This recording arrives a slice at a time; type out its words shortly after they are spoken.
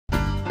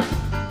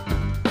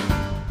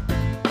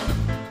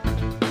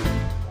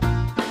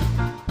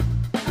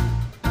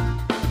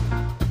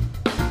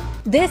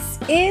This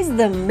is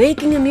the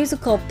Making a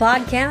Musical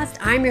podcast.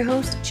 I'm your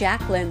host,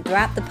 Jacqueline.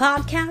 Throughout the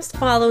podcast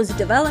follows the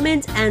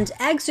development and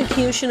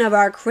execution of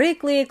our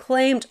critically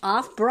acclaimed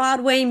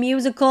off-Broadway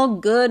musical,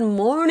 Good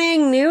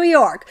Morning, New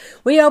York.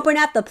 We open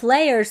at the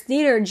Players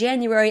Theater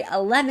January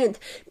 11th.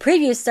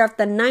 Previews start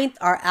the 9th.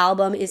 Our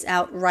album is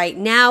out right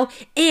now.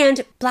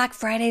 And Black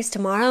Friday's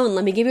tomorrow. And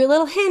let me give you a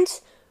little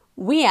hint.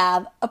 We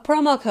have a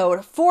promo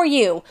code for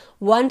you.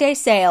 One-day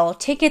sale.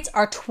 Tickets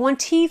are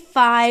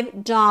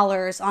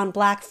 $25 on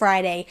Black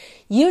Friday.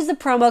 Use the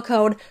promo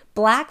code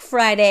Black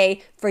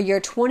Friday for your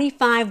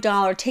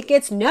 $25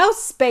 tickets. No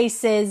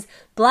spaces.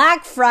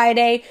 Black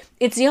Friday.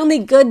 It's the only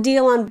good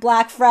deal on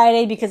Black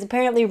Friday because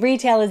apparently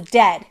retail is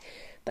dead,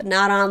 but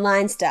not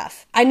online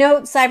stuff. I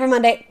know Cyber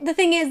Monday. The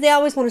thing is, they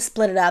always want to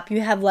split it up.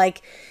 You have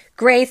like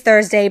Gray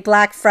Thursday,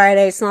 Black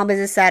Friday, Small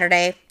Business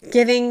Saturday,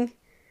 Giving.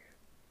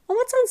 Well,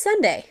 what's on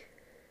Sunday?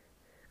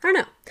 I don't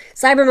know.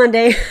 Cyber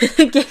Monday,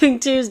 Giving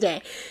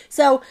Tuesday.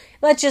 So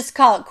let's just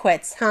call it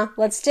quits, huh?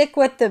 Let's stick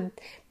with the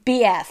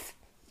BF,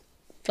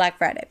 Black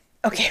Friday.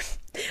 Okay,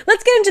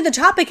 let's get into the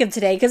topic of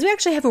today because we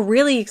actually have a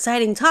really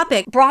exciting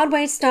topic.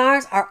 Broadway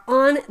stars are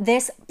on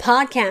this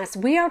podcast.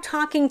 We are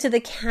talking to the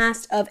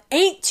cast of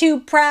Ain't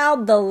Too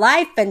Proud, The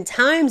Life and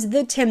Times,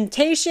 The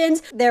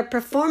Temptations. They're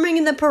performing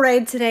in the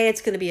parade today. It's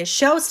going to be a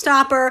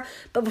showstopper.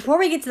 But before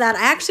we get to that,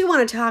 I actually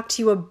want to talk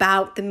to you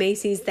about the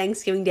Macy's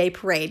Thanksgiving Day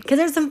Parade because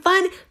there's some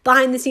fun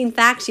behind-the-scenes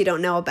facts you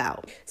don't know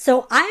about.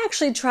 So I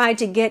actually tried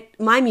to get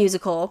my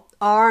musical,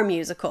 our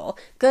musical,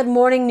 Good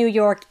Morning, New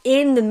York,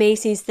 in the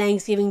Macy's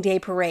Thanksgiving Day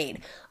Parade.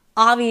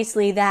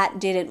 Obviously, that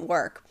didn't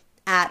work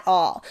at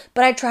all.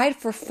 But I tried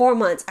for 4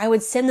 months. I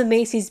would send the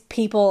Macy's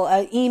people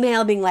an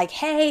email being like,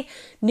 hey,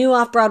 new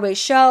off-Broadway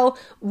show.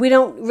 We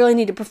don't really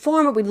need to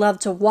perform it. We'd love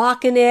to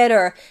walk in it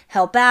or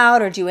help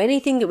out or do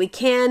anything that we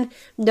can.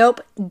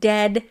 Nope.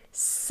 Dead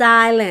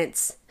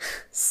silence.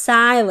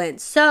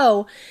 Silence.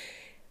 So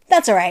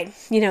that's all right.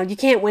 You know, you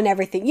can't win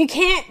everything. You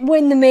can't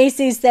win the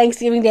Macy's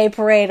Thanksgiving Day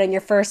Parade on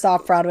your first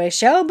off-Broadway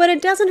show, but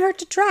it doesn't hurt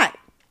to try.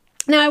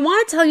 Now, I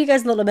want to tell you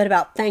guys a little bit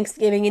about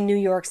Thanksgiving in New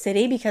York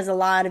City because a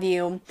lot of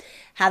you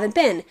haven't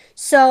been.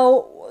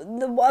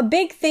 So, a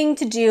big thing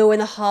to do in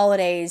the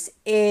holidays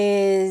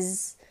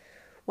is,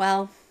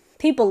 well,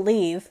 people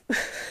leave.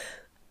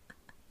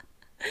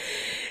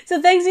 So,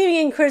 Thanksgiving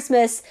and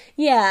Christmas,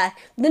 yeah,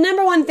 the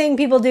number one thing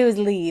people do is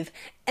leave.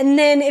 And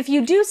then if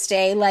you do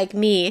stay, like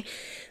me,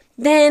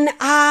 then,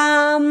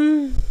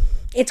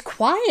 it's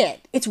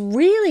quiet. It's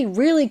really,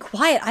 really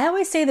quiet. I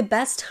always say the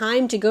best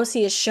time to go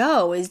see a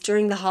show is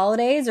during the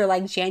holidays or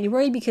like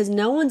January because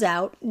no one's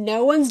out.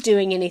 No one's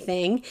doing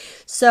anything.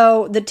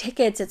 So the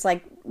tickets, it's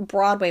like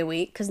Broadway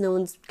week because no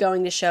one's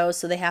going to shows,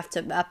 so they have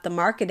to up the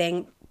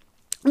marketing.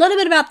 A little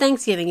bit about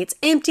Thanksgiving. It's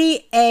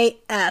empty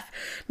AF.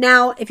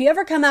 Now, if you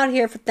ever come out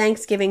here for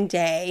Thanksgiving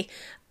Day,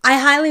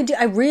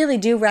 I really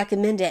do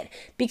recommend it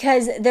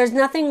because there's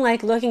nothing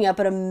like looking up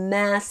at a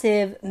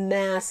massive,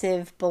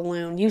 massive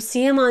balloon. You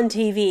see them on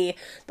TV,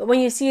 but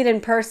when you see it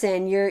in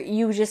person,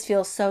 you just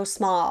feel so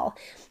small.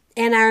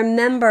 And I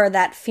remember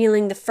that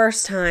feeling the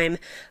first time.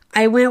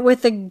 I went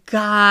with a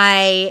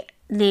guy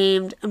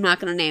named, I'm not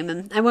going to name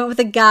him. I went with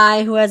a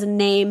guy who has a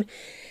name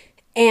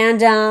and,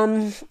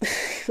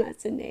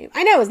 that's a name.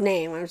 I know his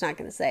name. I'm just not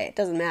going to say it. It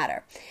doesn't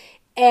matter.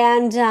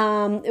 And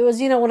it was,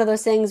 one of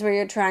those things where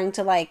you're trying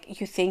to,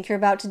 you think you're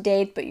about to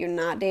date, but you're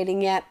not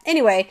dating yet.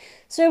 Anyway,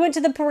 so we went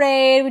to the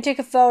parade, we took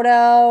a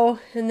photo,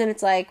 and then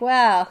it's like,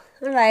 wow,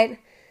 all right.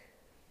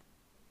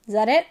 Is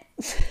that it?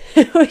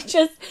 We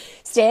just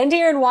stand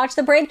here and watch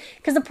the parade?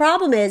 Because the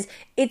problem is,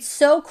 it's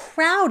so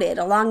crowded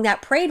along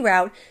that parade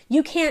route,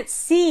 you can't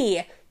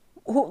see,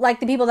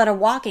 the people that are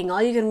walking.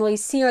 All you can really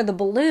see are the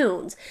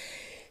balloons.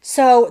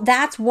 So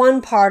that's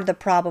one part of the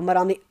problem. But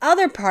on the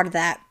other part of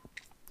that,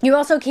 you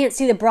also can't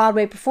see the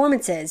Broadway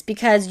performances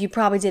because you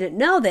probably didn't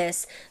know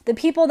this. The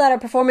people that are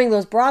performing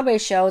those Broadway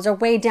shows are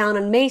way down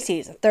on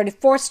Macy's at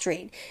 34th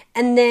Street.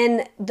 And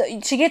then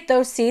to get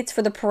those seats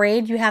for the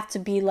parade, you have to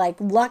be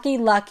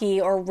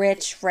lucky or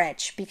rich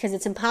because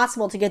it's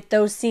impossible to get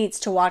those seats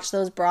to watch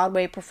those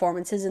Broadway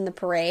performances in the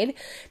parade.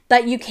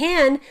 But you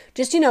can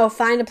just,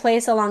 find a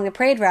place along the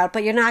parade route,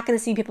 but you're not going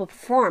to see people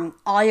perform.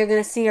 All you're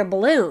going to see are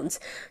balloons.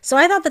 So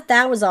I thought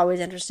that was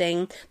always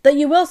interesting. But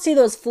you will see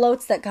those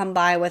floats that come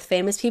by with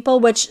famous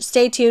people, which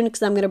stay tuned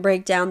because I'm going to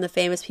break down the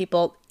famous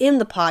people in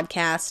the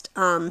podcast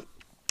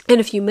in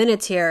a few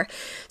minutes here.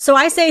 So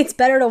I say it's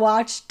better to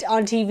watch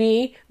on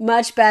TV,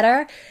 much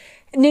better.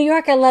 New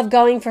York, I love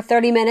going for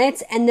 30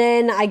 minutes and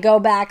then I go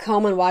back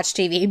home and watch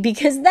TV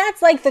because that's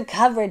the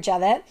coverage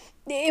of it.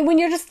 When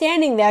you're just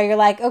standing there, you're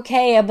like,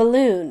 okay, a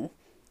balloon.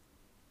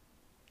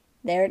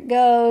 There it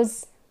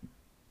goes.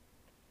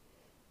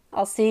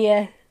 I'll see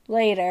you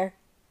later.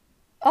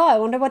 Oh, I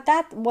wonder what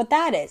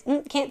that is.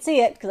 Can't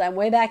see it because I'm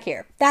way back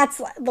here. That's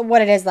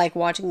what it is like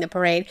watching the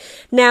parade.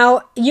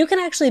 Now, you can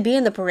actually be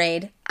in the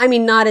parade. I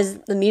mean, not as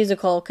the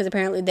musical because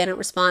apparently they don't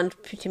respond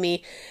to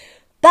me.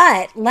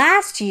 But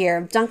last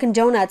year, Dunkin'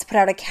 Donuts put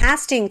out a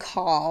casting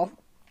call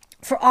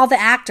for all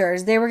the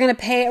actors. They were going to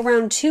pay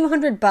around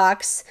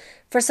 $200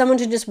 for someone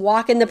to just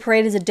walk in the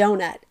parade as a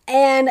donut.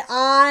 And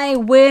I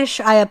wish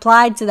I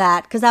applied to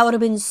that because that would have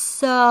been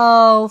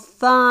so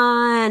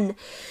fun.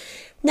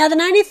 Now, the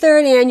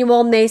 93rd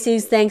annual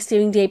Macy's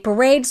Thanksgiving Day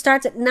Parade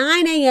starts at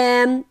 9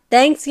 a.m.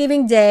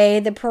 Thanksgiving Day.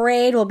 The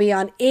parade will be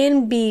on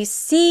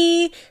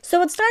NBC.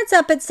 So it starts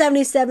up at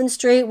 77th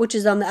Street, which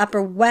is on the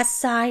Upper West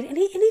Side.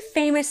 Any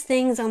famous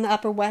things on the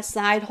Upper West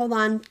Side? Hold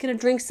on. Gonna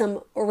drink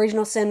some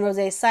Original Sin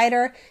Rosé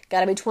cider.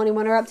 Gotta be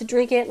 21 or up to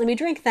drink it. Let me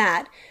drink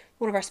that.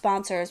 One of our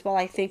sponsors while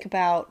I think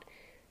about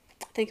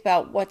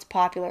what's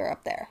popular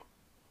up there.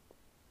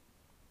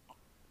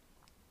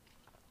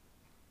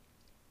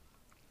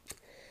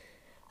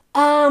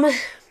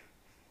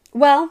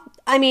 Well,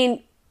 I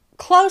mean,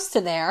 close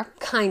to there,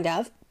 kind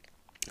of.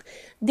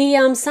 The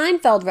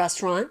Seinfeld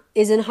restaurant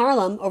is in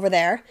Harlem over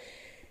there.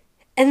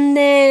 And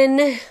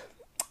then,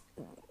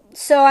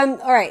 I'm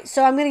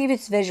going to give you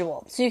this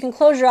visual. So you can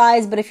close your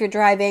eyes, but if you're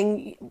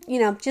driving,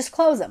 just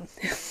close them.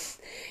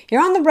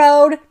 You're on the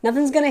road,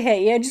 nothing's going to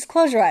hit you, just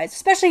close your eyes.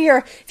 Especially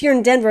if you're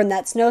in Denver in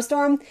that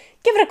snowstorm,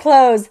 give it a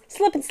close,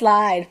 slip and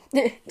slide.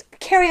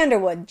 Carrie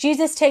Underwood,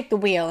 Jesus take the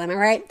wheel, am I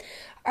right?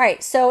 All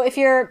right, so if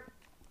you're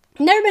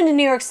never been to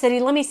New York City,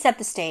 let me set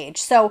the stage.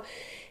 So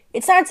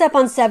it starts up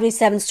on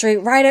 77th Street,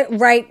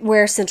 right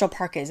where Central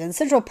Park is. And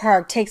Central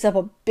Park takes up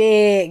a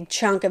big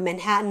chunk of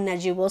Manhattan,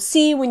 as you will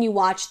see when you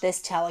watch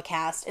this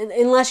telecast.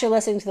 Unless you're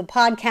listening to the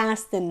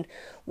podcast, then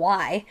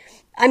why?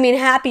 I mean,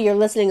 happy you're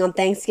listening on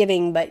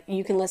Thanksgiving, but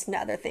you can listen to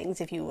other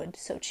things if you would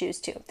so choose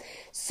to.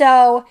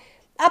 So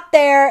up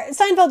there,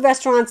 Seinfeld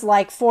restaurant's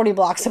like 40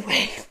 blocks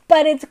away,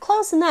 but it's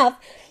close enough.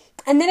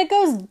 And then it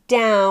goes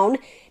down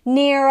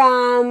near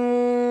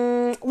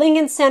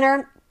Lincoln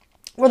Center,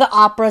 where the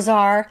operas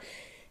are.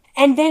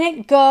 And then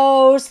it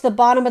goes to the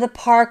bottom of the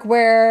park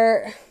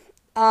where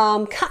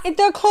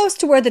they're close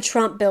to where the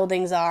Trump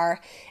buildings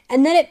are.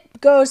 And then it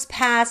goes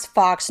past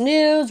Fox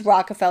News,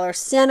 Rockefeller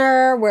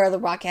Center, where the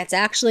Rockettes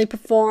actually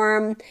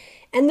perform.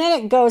 And then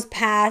it goes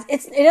past,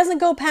 it doesn't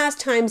go past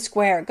Times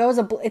Square.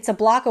 It's a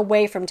block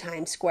away from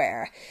Times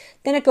Square.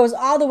 Then it goes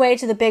all the way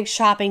to the big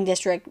shopping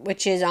district,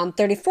 which is on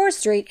 34th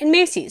Street in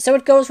Macy's. So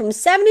it goes from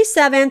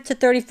 77th to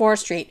 34th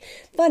Street.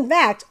 Fun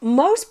fact,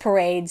 most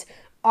parades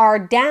are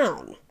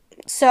down.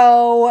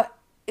 So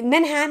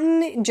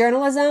Manhattan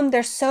journalism,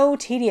 they're so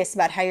tedious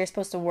about how you're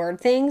supposed to word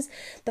things.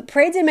 The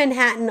parades in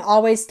Manhattan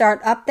always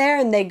start up there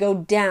and they go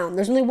down.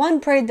 There's only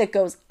one parade that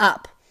goes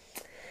up.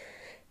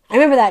 I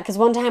remember that because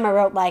one time I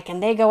wrote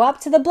and they go up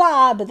to the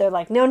blah, but they're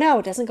like, no,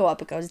 it doesn't go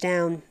up, it goes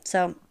down.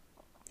 So,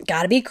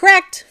 gotta be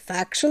correct,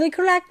 factually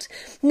correct.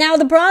 Now,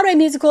 the Broadway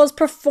musicals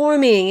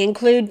performing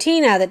include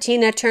Tina, the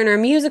Tina Turner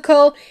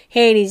musical,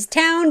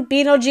 Hadestown,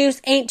 Beetlejuice,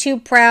 Ain't Too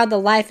Proud, The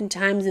Life and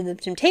Times of the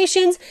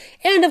Temptations,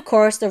 and of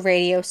course, the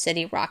Radio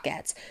City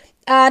Rockettes.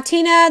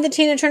 Tina, the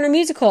Tina Turner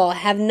musical,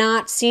 have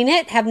not seen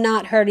it, have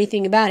not heard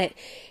anything about it.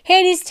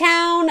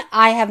 Hadestown,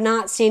 I have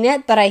not seen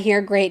it, but I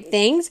hear great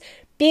things.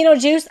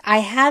 Beetlejuice, I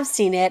have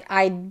seen it.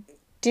 I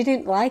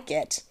didn't like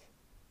it.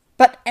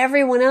 But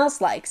everyone else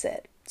likes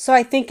it. So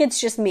I think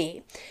it's just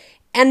me.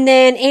 And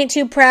then Ain't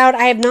Too Proud,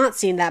 I have not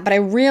seen that, but I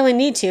really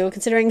need to,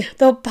 considering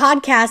the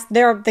podcast,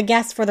 they're the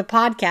guests for the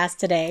podcast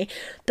today.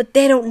 But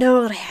they don't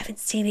know that I haven't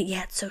seen it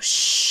yet, so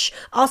shh.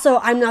 Also,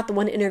 I'm not the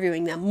one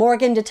interviewing them.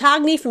 Morgan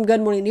DeTogny from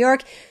Good Morning New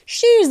York,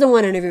 she's the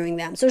one interviewing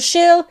them. So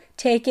she'll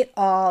take it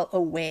all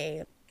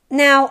away.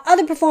 Now,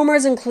 other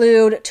performers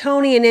include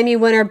Tony and Emmy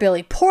winner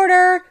Billy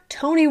Porter,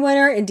 Tony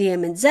winner Idina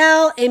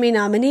Menzel, Emmy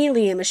nominee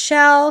Lea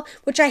Michele,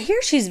 which I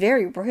hear she's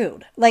very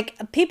rude.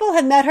 People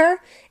have met her,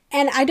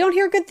 and I don't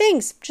hear good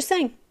things. Just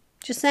saying.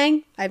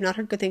 I have not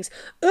heard good things.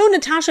 Ooh,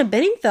 Natasha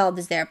Bedingfield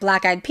is there.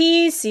 Black Eyed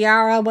Peas,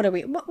 Ciara, what are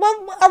we? Well,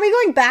 are we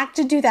going back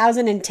to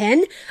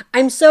 2010?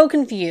 I'm so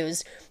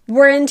confused.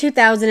 We're in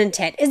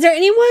 2010. Is there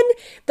anyone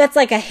that's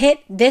a hit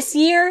this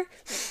year?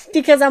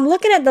 Because I'm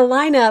looking at the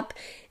lineup,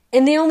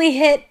 and the only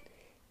hit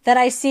that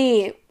I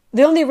see,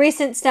 the only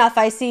recent stuff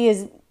I see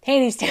is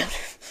Hadestown.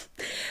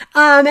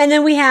 And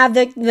then we have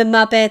the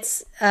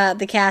Muppets,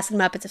 the cast of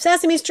Muppets of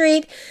Sesame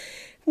Street.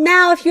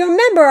 Now, if you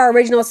remember our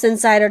original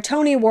Sinsider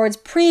Tony Awards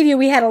preview,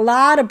 we had a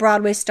lot of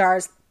Broadway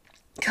stars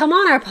come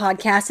on our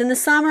podcast in the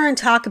summer and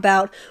talk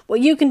about what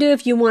you can do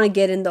if you want to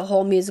get in the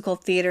whole musical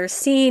theater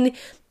scene.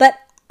 But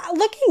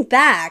looking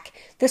back,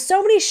 there's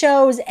so many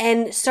shows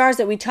and stars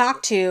that we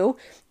talked to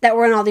that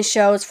were in all these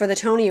shows for the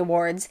Tony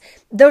Awards.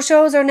 Those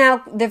shows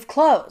they've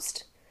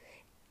closed.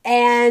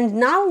 And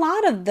not a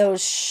lot of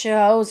those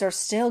shows are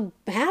still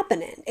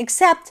happening,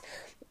 except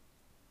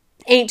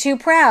Ain't Too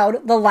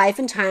Proud, The Life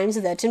and Times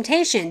of the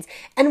Temptations.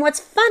 And what's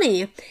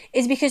funny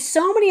is because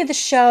so many of the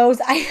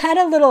shows, I had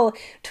a little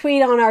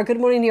tweet on our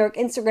Good Morning New York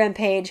Instagram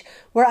page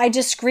where I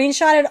just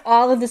screenshotted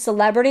all of the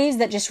celebrities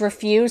that just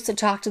refused to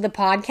talk to the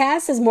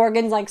podcast as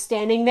Morgan's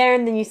standing there,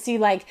 and then you see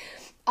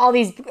all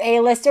these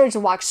A-listers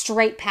walk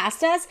straight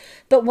past us.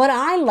 But what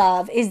I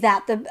love is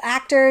that the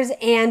actors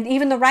and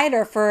even the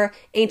writer for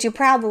Ain't Too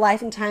Proud, The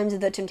Life and Times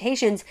of the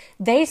Temptations,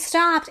 they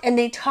stopped and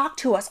they talked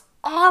to us.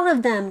 All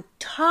of them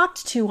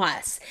talked to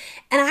us.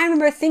 And I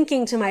remember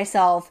thinking to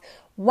myself,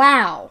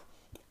 wow,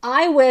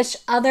 I wish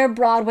other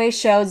Broadway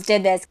shows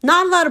did this.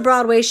 Not a lot of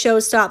Broadway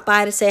shows stopped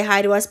by to say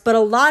hi to us, but a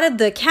lot of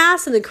the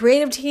cast and the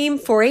creative team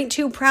for Ain't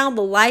Too Proud,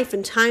 The Life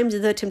and Times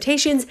of the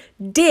Temptations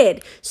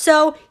did.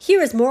 So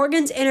here is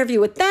Morgan's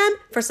interview with them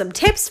for some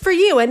tips for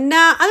you and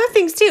other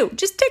things too.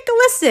 Just take a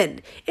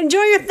listen.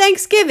 Enjoy your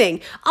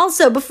Thanksgiving.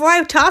 Also, before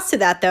I toss to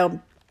that though,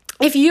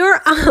 if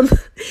you're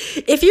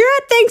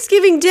at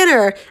Thanksgiving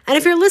dinner and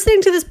if you're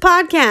listening to this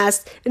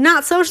podcast and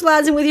not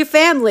socializing with your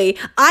family,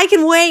 I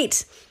can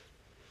wait.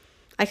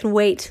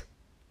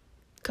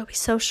 Go be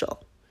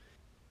social.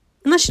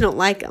 Unless you don't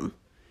like them.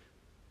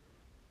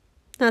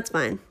 That's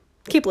fine.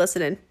 Keep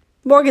listening.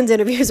 Morgan's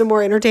interviews are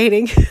more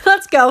entertaining.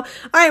 Let's go. All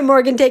right,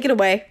 Morgan, take it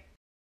away.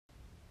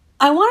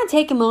 I want to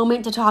take a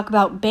moment to talk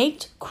about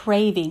Baked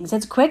Cravings.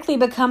 It's quickly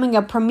becoming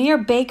a premier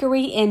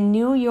bakery in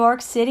New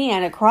York City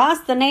and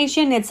across the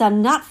nation. It's a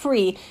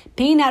nut-free,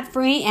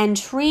 peanut-free, and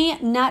tree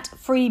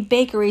nut-free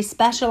bakery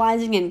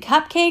specializing in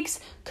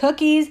cupcakes,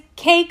 cookies,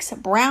 cakes,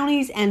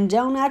 brownies, and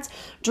donuts.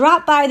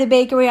 Drop by the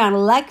bakery on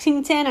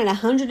Lexington and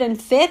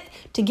 105th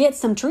to get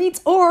some treats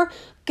or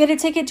get a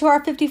ticket to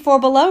our 54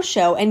 Below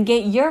show and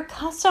get your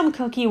custom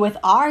cookie with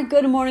our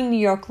Good Morning New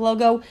York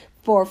logo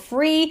for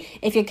free.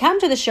 If you come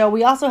to the show,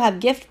 we also have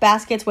gift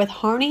baskets with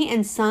Harney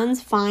and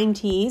Sons fine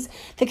teas.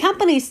 The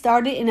company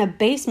started in a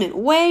basement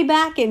way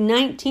back in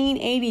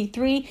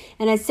 1983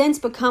 and has since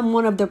become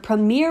one of the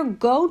premier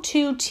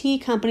go-to tea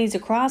companies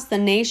across the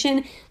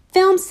nation.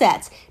 Film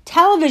sets,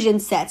 television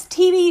sets,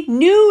 TV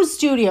news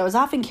studios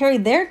often carry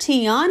their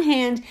tea on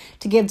hand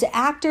to give to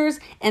actors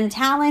and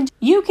talent.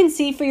 You can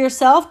see for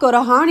yourself. Go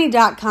to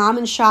Harney.com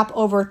and shop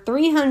over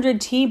 300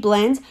 tea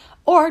blends,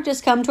 or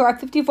just come to our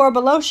 54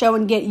 Below show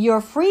and get your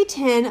free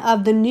 10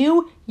 of the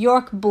New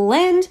York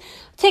blend.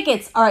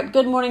 Tickets are at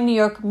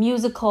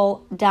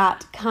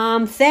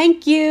goodmorningnewyorkmusical.com.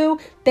 Thank you,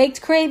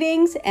 Baked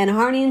Cravings and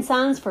Harney &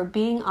 Sons, for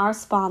being our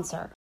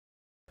sponsor.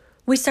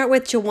 We start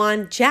with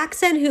Jawan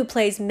Jackson, who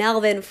plays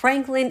Melvin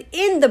Franklin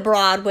in the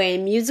Broadway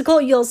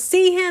musical. You'll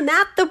see him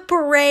at the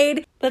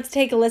parade. Let's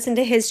take a listen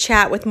to his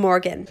chat with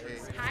Morgan.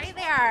 Hi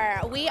there.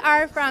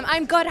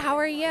 I'm good. How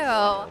are you?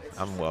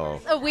 I'm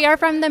well. We are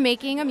from the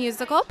Making a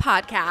Musical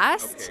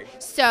podcast. Okay.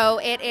 So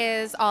it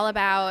is all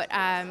about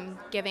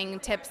giving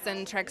tips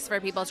and tricks for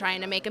people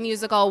trying to make a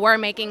musical. We're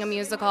making a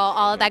musical,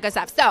 all of that good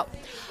stuff. So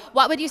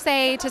what would you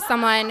say to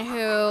someone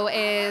who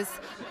is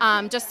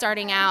just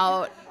starting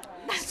out?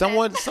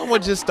 Someone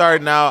just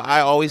starting out.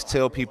 I always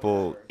tell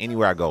people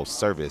anywhere I go,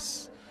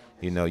 service.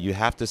 You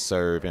have to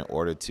serve in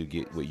order to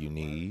get what you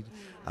need.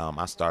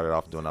 I started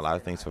off doing a lot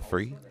of things for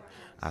free.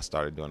 I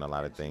started doing a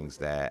lot of things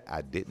that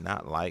I did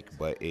not like,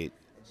 but it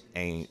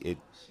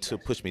to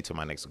push me to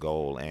my next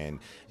goal, and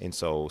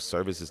so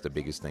service is the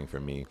biggest thing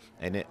for me,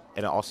 and it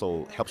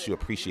also helps you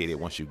appreciate it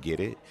once you get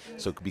it.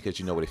 So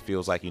because you know what it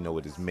feels like, you know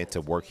what it's meant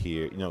to work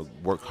here,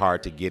 work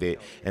hard to get it,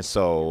 and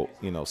so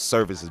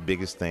service is the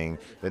biggest thing.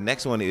 The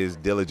next one is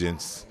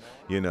diligence.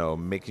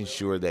 Making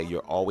sure that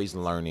you're always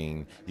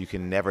learning. You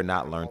can never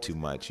not learn too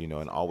much,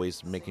 and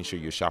always making sure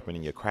you're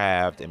sharpening your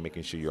craft and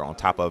making sure you're on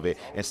top of it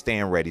and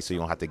staying ready so you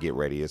don't have to get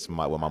ready. It's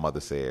what my mother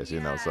says,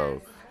 so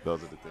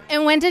those are the things.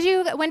 And when did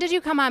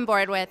you come on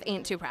board with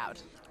Ain't Too Proud?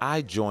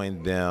 I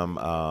joined them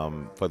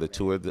for the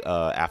tour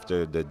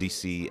after the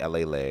DC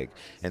LA leg,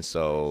 and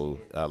so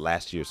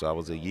last year. So I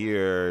was a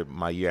year.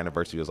 My year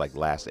anniversary was like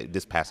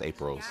this past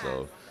April.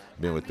 So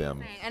been with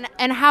them.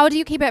 And how do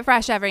you keep it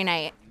fresh every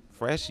night?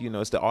 Fresh,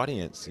 it's the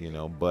audience,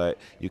 but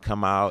you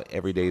come out,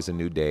 every day is a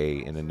new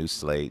day and a new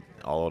slate.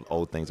 All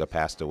old things are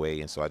passed away,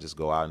 and so I just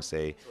go out and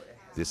say,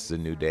 this is a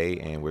new day,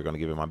 and we're going to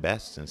give it my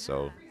best, and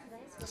so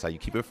that's how you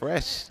keep it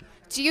fresh.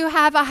 Do you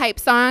have a hype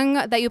song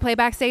that you play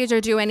backstage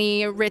or do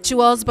any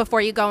rituals before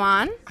you go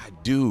on? I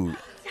do.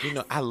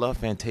 I love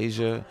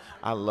Fantasia.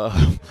 I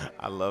love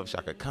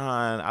Chaka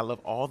Khan. I love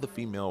all the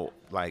female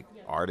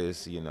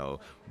artists,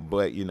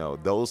 but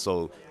those,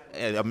 so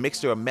a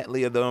mixture, a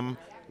medley of them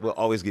will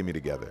always get me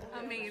together.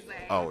 Amazing.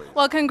 Always.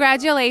 Well,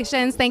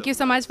 congratulations. Thank you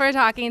so much for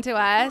talking to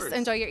us.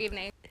 Enjoy your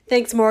evening.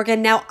 Thanks,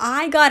 Morgan. Now,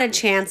 I got a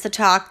chance to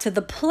talk to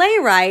the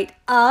playwright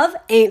of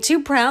Ain't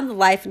Too Proud, The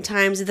Life and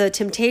Times of the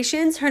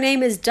Temptations. Her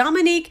name is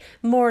Dominique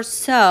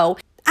Morisseau.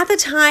 At the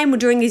time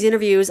during these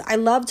interviews, I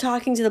loved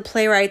talking to the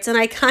playwrights, and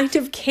I kind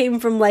of came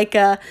from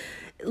a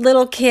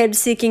little kid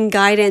seeking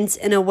guidance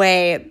in a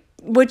way,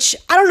 which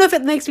I don't know if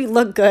it makes me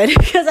look good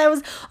because I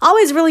was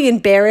always really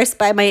embarrassed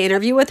by my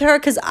interview with her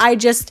because I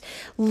just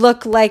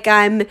look like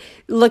I'm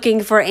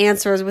looking for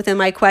answers within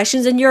my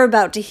questions, and you're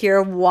about to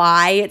hear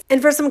why.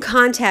 And for some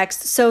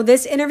context, so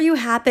this interview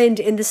happened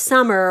in the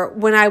summer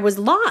when I was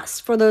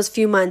lost for those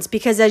few months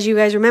because, as you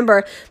guys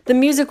remember, the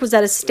music was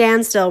at a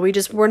standstill. We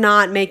just were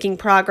not making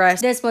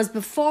progress. This was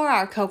before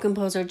our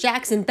co-composer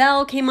Jackson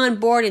Bell came on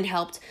board and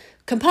helped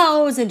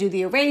compose and do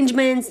the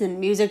arrangements and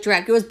music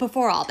direct. It was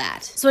before all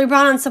that. So we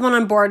brought on someone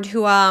on board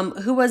who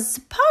was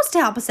supposed to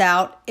help us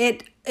out.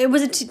 It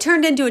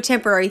turned into a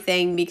temporary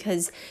thing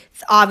because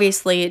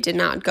obviously it did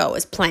not go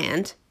as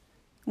planned.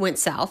 Went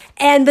south.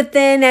 But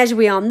then, as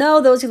we all know,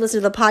 those who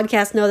listen to the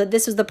podcast know that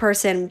this was the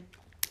person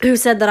who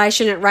said that I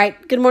shouldn't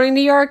write Good Morning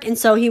New York. And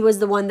so he was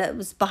the one that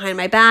was behind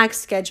my back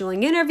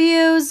scheduling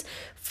interviews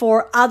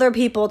for other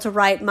people to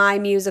write my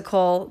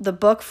musical, the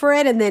book for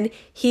it. And then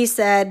he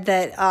said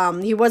that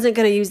he wasn't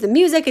going to use the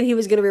music and he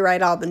was going to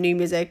rewrite all the new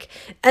music.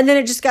 And then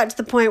it just got to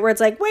the point where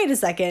it's like, wait a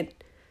second.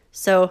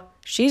 So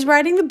she's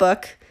writing the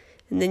book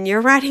and then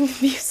you're writing the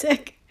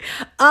music.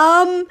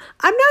 I'm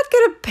not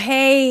going to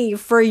pay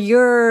for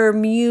your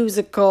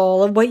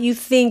musical of what you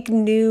think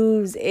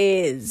news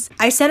is.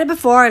 I said it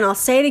before and I'll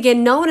say it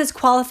again. No one is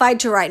qualified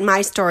to write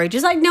my story,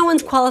 just like no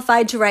one's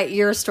qualified to write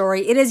your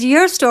story. It is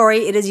your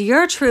story. It is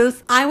your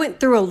truth. I went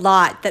through a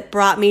lot that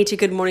brought me to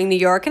Good Morning New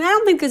York, and I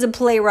don't think there's a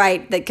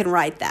playwright that can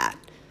write that.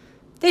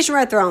 They should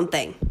write their own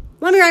thing.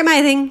 Let me write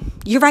my thing.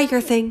 You write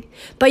your thing.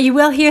 But you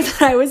will hear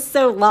that I was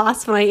so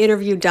lost when I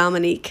interviewed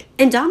Dominique.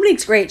 And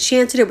Dominique's great. She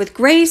answered it with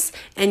grace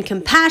and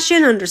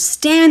compassion,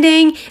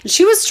 understanding. And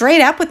she was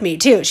straight up with me,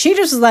 too. She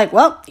just was like,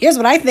 well, here's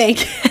what I think.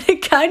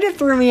 It kind of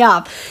threw me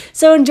off.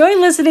 So enjoy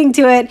listening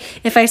to it.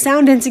 If I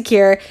sound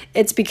insecure,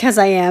 it's because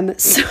I am.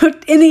 So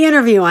in the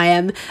interview, I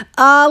am.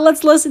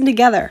 Let's listen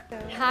together.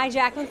 Hi,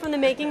 Jacqueline from the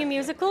Making a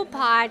Musical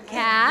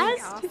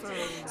podcast. Awesome.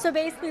 So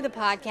basically, the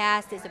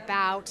podcast is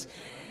about...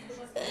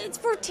 It's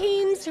for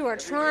teens who are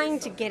trying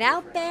to get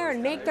out there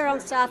and make their own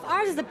stuff.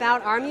 Ours is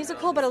about our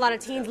musical, but a lot of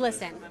teens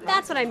listen.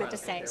 That's what I meant to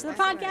say. So the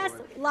podcast,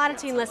 a lot of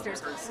teen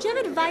listeners. Do you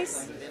have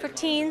advice for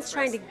teens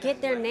trying to get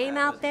their name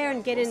out there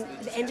and get in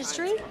the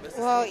industry?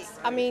 Well,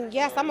 I mean,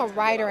 yes, I'm a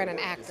writer and an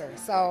actor.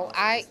 So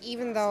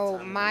even though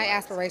my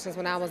aspirations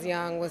when I was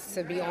young was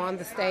to be on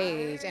the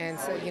stage, and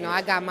so,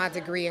 I got my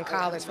degree in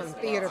college from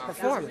theater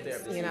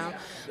performance,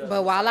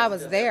 But while I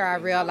was there, I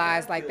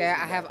realized that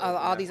I have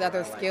all these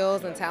other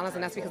skills and talents,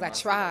 and that's because I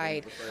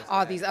tried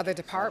all these other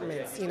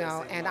departments,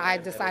 and I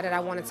decided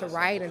I wanted to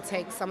write and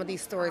take some of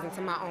these stories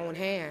into my own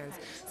hands.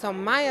 So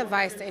my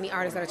advice to any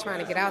artists that are trying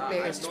to get out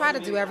there is try to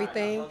do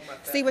everything,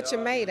 see what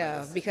you're made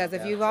of, because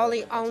if you've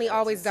only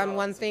always done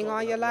one thing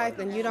all your life,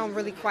 then you don't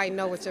really quite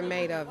know what you're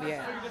made of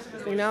yet,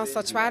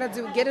 so try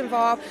to get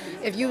involved.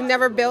 If you've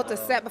never built a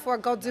set before,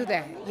 go do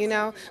that,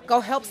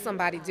 go help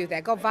somebody do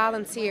that, go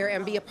volunteer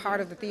and be a part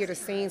of the theater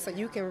scene so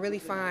you can really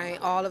find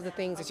all of the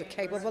things that you're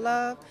capable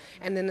of,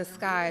 and then the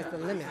sky is the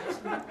limit.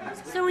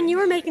 So when you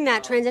were making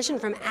that transition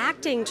from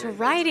acting to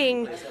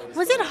writing,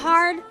 was it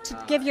hard to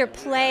give your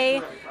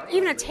play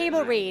even a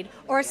table read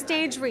or a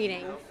stage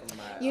reading?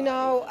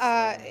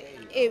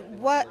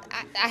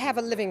 I have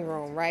a living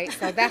room, right?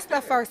 So that's the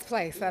first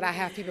place that I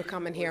have people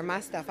come and hear my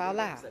stuff out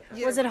loud.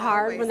 Was it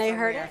hard when they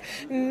heard it?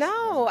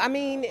 No, I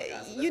mean,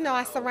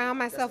 I surround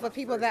myself with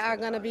people that are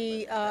going to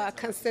be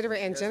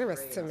considerate and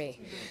generous to me.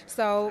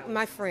 So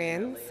my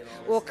friends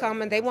will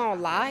come and they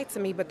won't lie to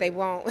me, but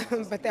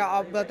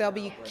they'll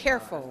be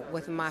careful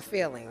with my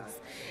feelings.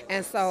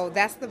 And so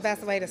that's the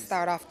best way to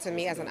start off to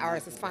me as an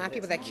artist, is find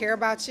people that care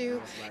about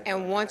you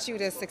and want you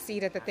to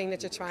succeed at the thing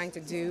that you're trying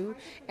to do,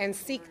 and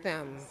seek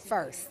them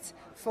first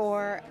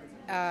for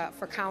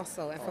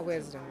counsel and for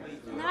wisdom.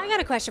 Now I got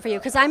a question for you,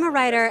 because I'm a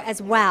writer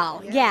as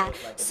well. Yeah.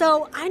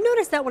 So I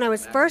noticed that when I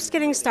was first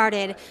getting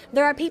started,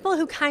 there are people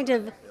who kind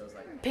of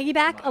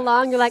piggyback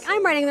along. You're like,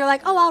 I'm writing. They're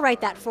like, oh, I'll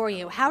write that for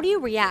you. How do you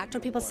react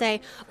when people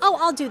say, oh,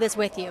 I'll do this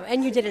with you,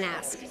 and you didn't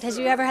ask? Has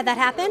you ever had that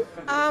happen?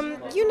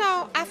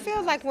 I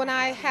feel like when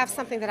I have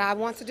something that I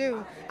want to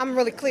do, I'm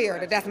really clear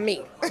that that's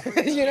me,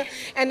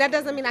 and that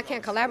doesn't mean I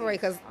can't collaborate,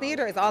 because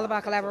theater is all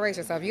about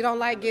collaboration. So if you don't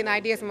like getting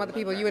ideas from other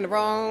people, you're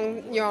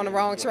on the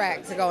wrong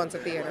track to go into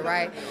theater,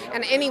 right?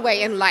 And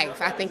anyway, in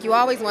life, I think you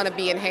always want to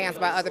be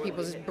enhanced by other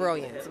people's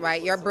brilliance,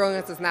 right? Your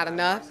brilliance is not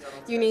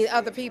enough. You need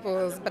other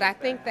people's, but I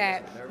think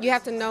that you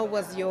have to know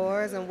what's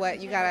yours and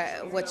what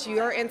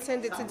you're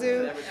intended to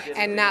do,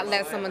 and not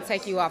let someone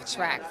take you off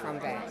track from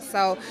that.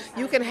 So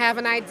you can have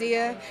an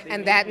idea,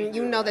 and that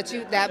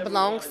that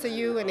belongs to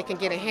you, and it can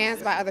get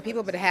enhanced by other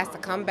people, but it has to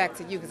come back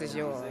to you because it's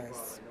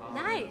yours.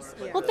 Nice.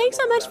 Well, thanks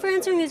so much for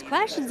answering these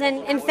questions,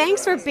 and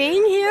thanks for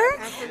being here.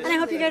 And I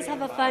hope you guys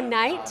have a fun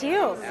night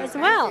too, as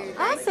well.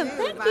 Awesome.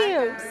 Thank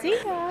you. See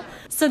ya.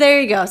 So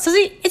there you go. So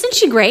isn't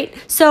she great?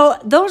 So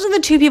those are the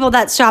two people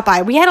that stopped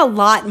by. We had a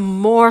lot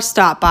more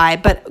stop by,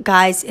 but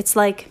guys, it's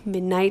like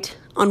midnight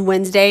on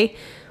Wednesday.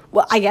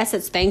 Well, I guess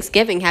it's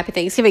Thanksgiving. Happy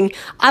Thanksgiving.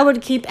 I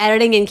would keep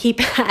editing and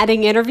keep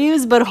adding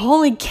interviews, but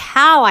holy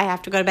cow, I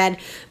have to go to bed.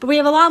 But we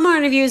have a lot more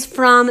interviews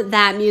from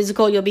that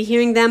musical. You'll be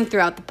hearing them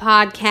throughout the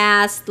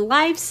podcast.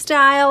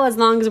 Lifestyle, as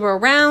long as we're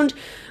around,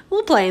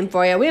 we'll play them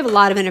for you. We have a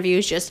lot of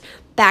interviews just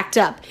backed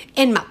up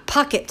in my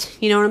pocket.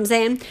 You know what I'm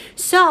saying?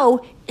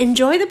 So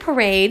enjoy the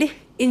parade.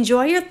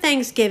 Enjoy your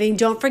Thanksgiving.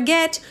 Don't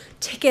forget,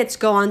 tickets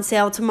go on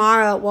sale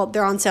tomorrow. Well,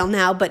 they're on sale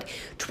now, but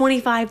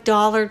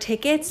 $25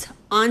 tickets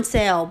on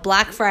sale,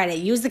 Black Friday.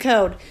 Use the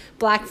code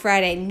Black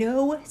Friday,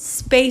 no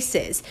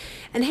spaces.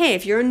 And hey,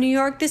 if you're in New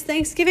York this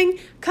Thanksgiving,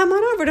 come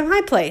on over to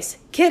my place.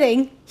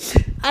 Kidding.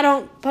 I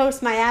don't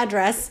post my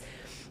address.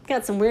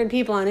 Got some weird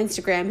people on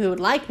Instagram who would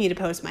like me to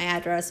post my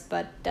address,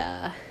 but,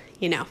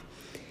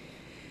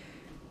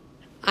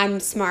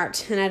 I'm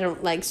smart and I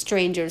don't like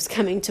strangers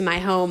coming to my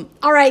home.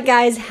 All right,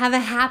 guys, have a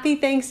happy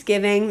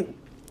Thanksgiving.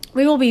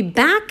 We will be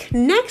back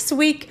next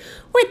week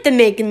with the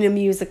Making a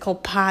Musical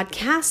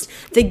podcast.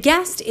 The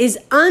guest is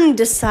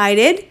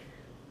undecided.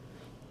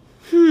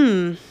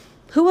 Who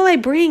will I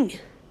bring?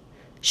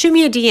 Shoot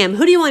me a DM.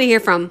 Who do you want to hear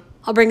from?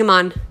 I'll bring him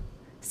on.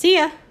 See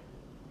ya.